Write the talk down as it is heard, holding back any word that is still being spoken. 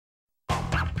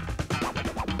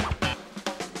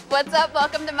What's up?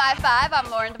 Welcome to My5.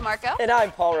 I'm Lauren DeMarco. And I'm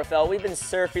Paul Raffel. We've been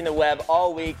surfing the web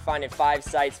all week, finding 5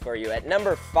 sites for you. At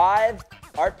number 5,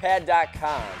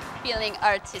 artpad.com. Feeling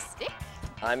artistic?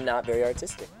 I'm not very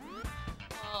artistic.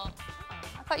 Well,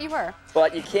 I thought you were.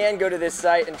 But you can go to this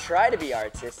site and try to be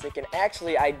artistic. And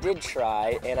actually, I did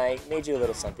try, and I made you a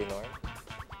little something, Lauren.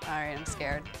 All right, I'm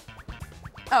scared.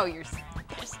 Oh, you're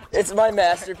It's my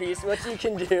masterpiece. What you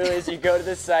can do is you go to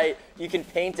the site, you can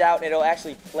paint out, and it'll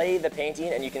actually play the painting,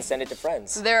 and you can send it to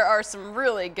friends. There are some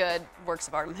really good works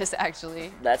of art in this,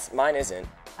 actually. Mine isn't.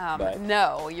 But.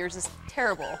 No, yours is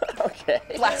terrible. Okay.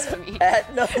 Blasphemy.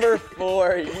 At number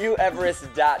 4,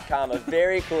 ueverest.com, a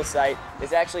very cool site.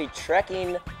 It's actually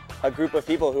trekking a group of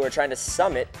people who are trying to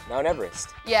summit Mount Everest.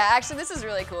 Yeah, actually, this is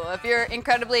really cool. If you're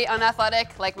incredibly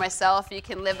unathletic, like myself, you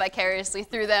can live vicariously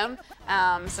through them.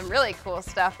 Some really cool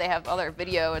stuff. They have other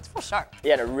video. It's real sharp.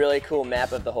 Yeah, and a really cool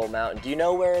map of the whole mountain. Do you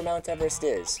know where Mount Everest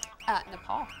is?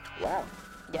 Nepal. Wow.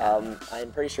 Yeah.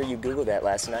 I'm pretty sure you Googled that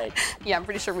last night. Yeah, I'm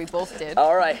pretty sure we both did.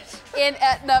 All right. In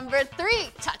at number 3,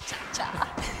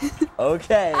 cha-cha-cha.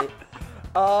 Okay.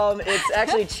 It's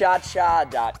actually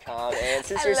cha-cha.com, and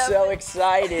since you're so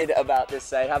excited about this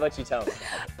site, how about you tell me?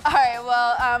 All right,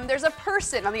 well, there's a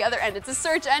person on the other end. It's a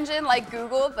search engine like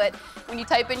Google, but when you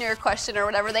type in your question or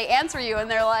whatever, they answer you, and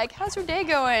they're like, how's your day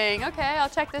going? Okay, I'll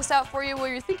check this out for you while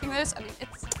you're thinking this. I mean,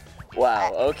 it's...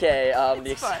 Wow, okay,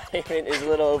 the excitement is a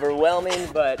little overwhelming,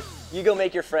 but you go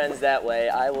make your friends that way.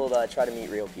 I will try to meet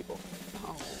real people.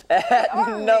 At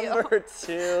number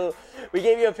 2, we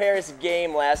gave you a Paris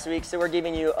game last week, so we're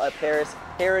giving you a Paris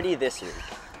parody this week.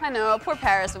 I know, poor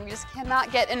Paris, but we just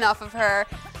cannot get enough of her.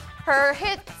 Her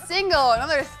hit single,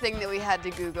 another thing that we had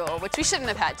to Google, which we shouldn't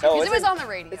have had to, because it was on the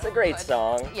radio. It's a great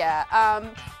song. Yeah,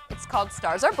 it's called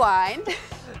Stars Are Blind,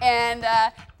 and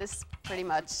this pretty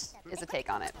much is a take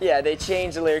on it. Yeah, they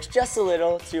changed the lyrics just a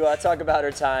little to talk about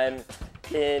her time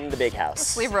in the big house.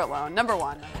 Let's leave her alone. Number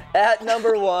 1. At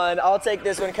number 1, I'll take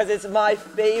this one because it's my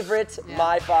favorite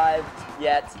My5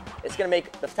 yet. It's going to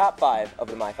make the top 5 of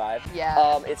the My5.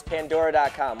 Yeah. It's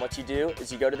Pandora.com. What you do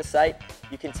is you go to the site,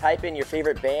 you can type in your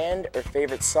favorite band or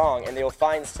favorite song, and they'll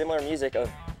find similar music of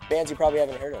bands you probably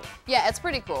haven't heard of. Yeah, it's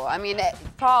pretty cool. I mean,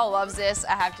 Paul loves this.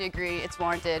 I have to agree. It's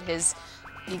warranted, his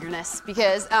eagerness,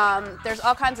 because there's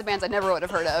all kinds of bands I never would have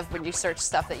heard of when you search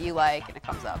stuff that you like and it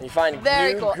comes up. You find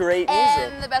very new, cool. great music.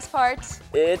 And the best part,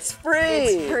 it's free.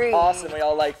 It's free. Awesome. We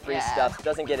all like free stuff. It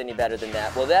doesn't get any better than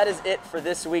that. Well, that is it for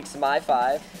this week's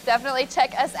My5. Definitely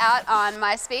check us out on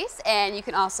MySpace, and you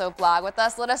can also blog with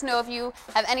us. Let us know if you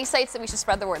have any sites that we should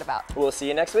spread the word about. We'll see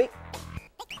you next week.